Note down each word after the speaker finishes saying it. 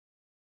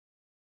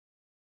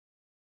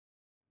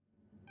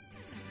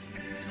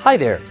Hi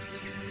there.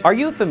 Are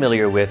you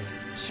familiar with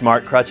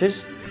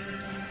SmartCRUTCHES?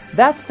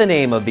 That's the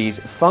name of these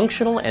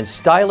functional and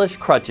stylish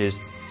crutches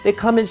that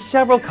come in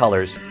several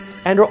colors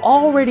and are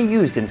already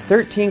used in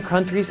 13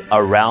 countries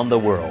around the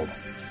world.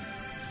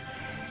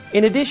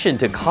 In addition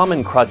to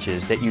common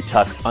crutches that you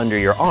tuck under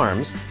your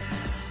arms,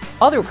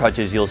 other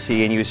crutches you'll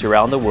see in use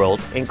around the world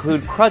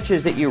include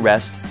crutches that you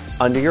rest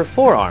under your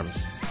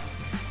forearms.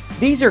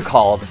 These are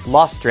called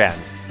Lofstrand,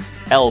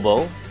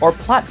 elbow, or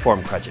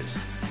platform crutches.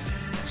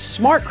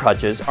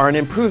 SmartCRUTCHES are an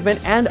improvement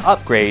and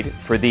upgrade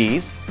for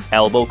these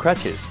elbow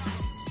crutches.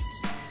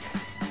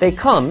 They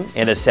come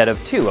in a set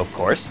of two, of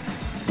course,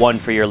 one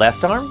for your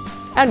left arm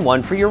and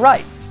one for your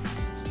right.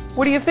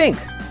 What do you think?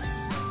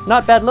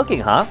 Not bad looking,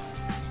 huh?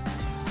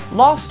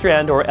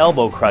 Lofstrand or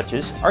elbow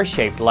crutches are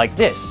shaped like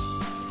this.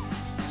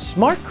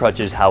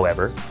 SmartCRUTCHES,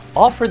 however,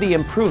 offer the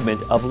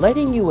improvement of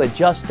letting you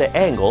adjust the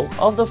angle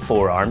of the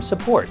forearm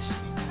supports.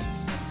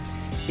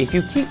 If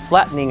you keep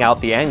flattening out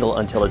the angle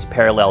until it's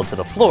parallel to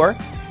the floor,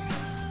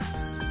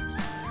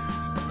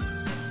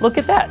 look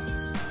at that.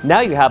 Now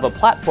you have a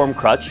platform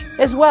crutch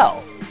as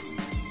well.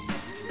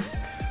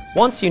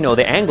 Once you know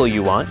the angle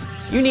you want,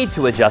 you need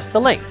to adjust the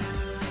length.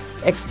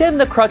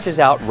 Extend the crutches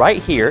out right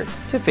here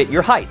to fit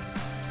your height.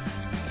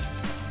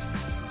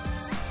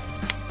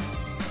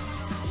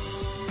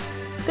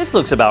 This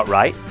looks about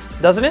right,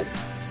 doesn't it?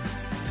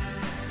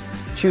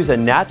 Choose a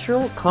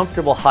natural,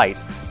 comfortable height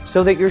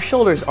so that your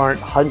shoulders aren't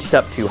hunched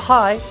up too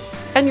high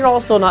and you're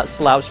also not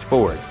slouched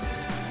forward.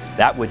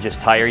 That would just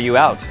tire you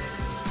out.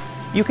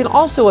 You can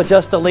also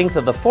adjust the length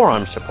of the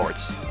forearm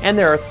supports, and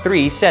there are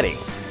 3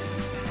 settings.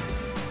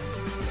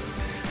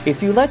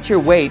 If you let your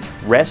weight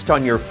rest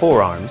on your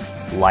forearms,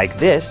 like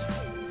this,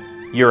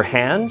 your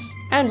hands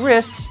and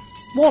wrists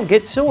won't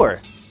get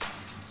sore.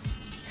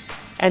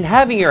 And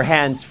having your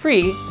hands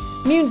free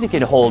means you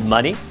can hold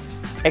money,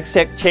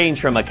 accept change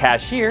from a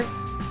cashier,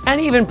 and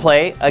even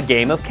play a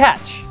game of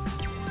catch.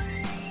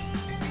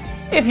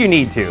 If you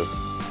need to.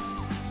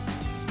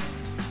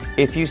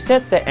 If you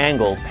set the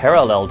angle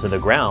parallel to the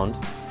ground,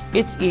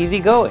 it's easy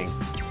going,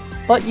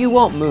 but you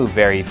won't move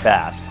very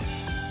fast.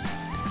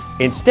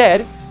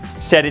 Instead,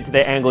 set it to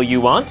the angle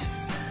you want,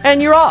 and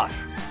you're off.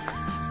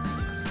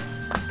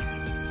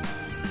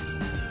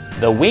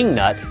 The wing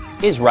nut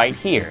is right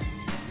here.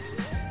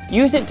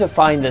 Use it to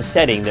find the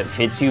setting that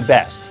fits you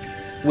best,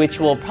 which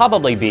will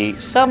probably be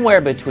somewhere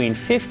between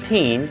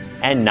 15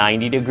 and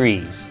 90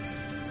 degrees.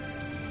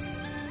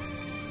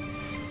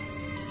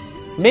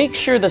 Make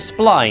sure the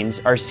splines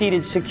are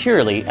seated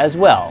securely as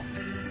well.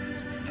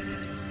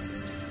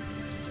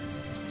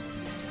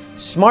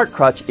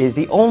 SmartCRUTCH is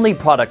the only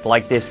product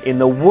like this in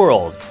the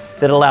world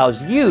that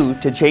allows you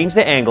to change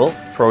the angle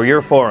for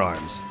your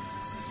forearms.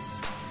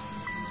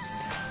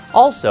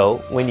 Also,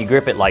 when you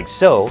grip it like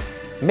so,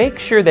 make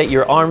sure that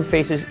your arm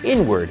faces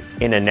inward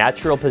in a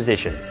natural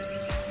position.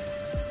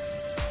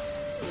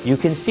 You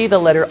can see the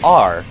letter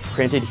R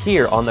printed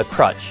here on the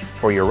crutch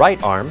for your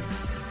right arm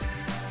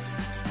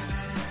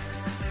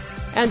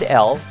and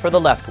L for the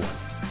left one.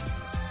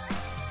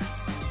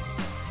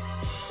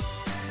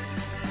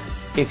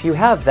 If you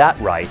have that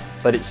right,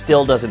 but it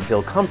still doesn't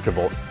feel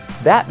comfortable,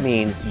 that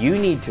means you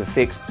need to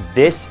fix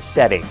this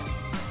setting.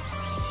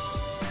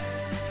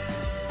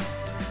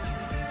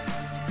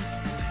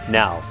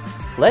 Now,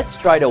 let's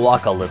try to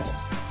walk a little.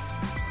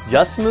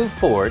 Just move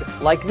forward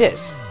like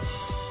this.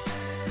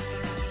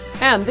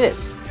 And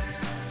this.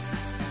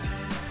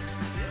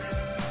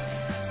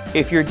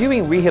 If you're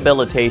doing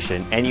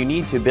rehabilitation and you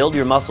need to build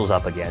your muscles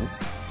up again,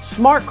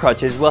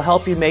 SmartCRUTCHES will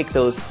help you make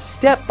those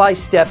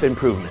step-by-step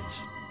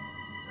improvements.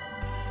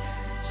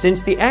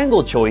 Since the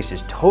angle choice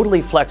is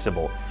totally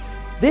flexible,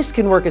 this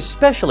can work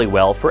especially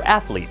well for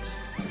athletes.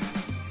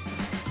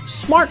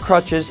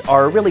 SmartCRUTCHES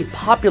are a really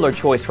popular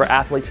choice for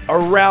athletes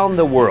around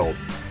the world,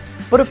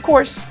 but of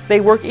course, they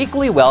work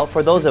equally well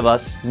for those of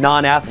us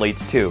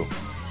non-athletes too.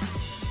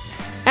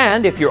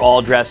 And if you're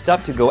all dressed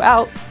up to go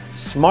out,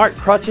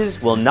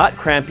 SmartCRUTCHES will not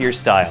cramp your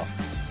style.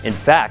 In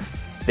fact,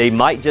 they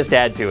might just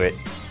add to it.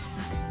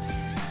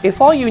 If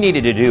all you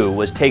needed to do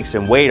was take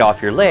some weight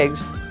off your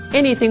legs,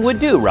 anything would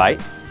do, right?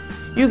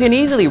 You can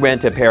easily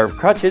rent a pair of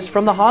crutches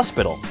from the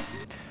hospital.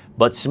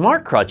 But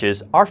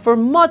SmartCRUTCHES are for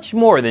much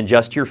more than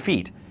just your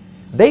feet.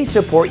 They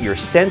support your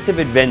sense of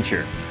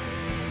adventure.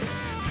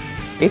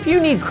 If you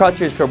need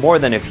crutches for more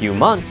than a few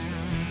months,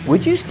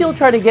 would you still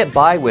try to get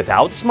by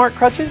without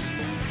SmartCRUTCHES?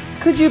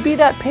 Could you be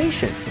that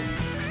patient?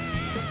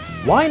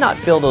 Why not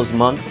fill those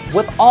months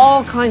with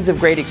all kinds of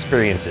great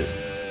experiences,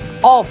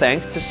 all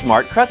thanks to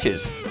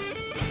SmartCRUTCHES?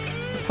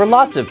 For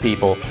lots of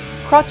people,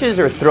 crutches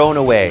are thrown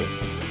away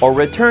or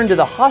returned to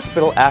the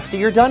hospital after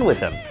you're done with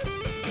them.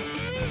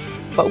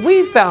 But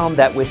we've found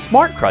that with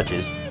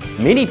SmartCRUTCHES,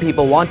 many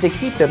people want to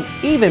keep them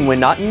even when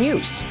not in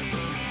use.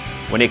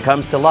 When it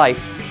comes to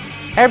life,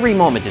 every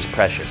moment is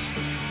precious.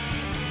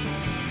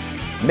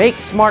 Make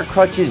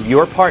SmartCRUTCHES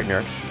your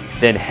partner,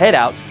 then head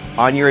out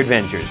on your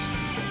adventures.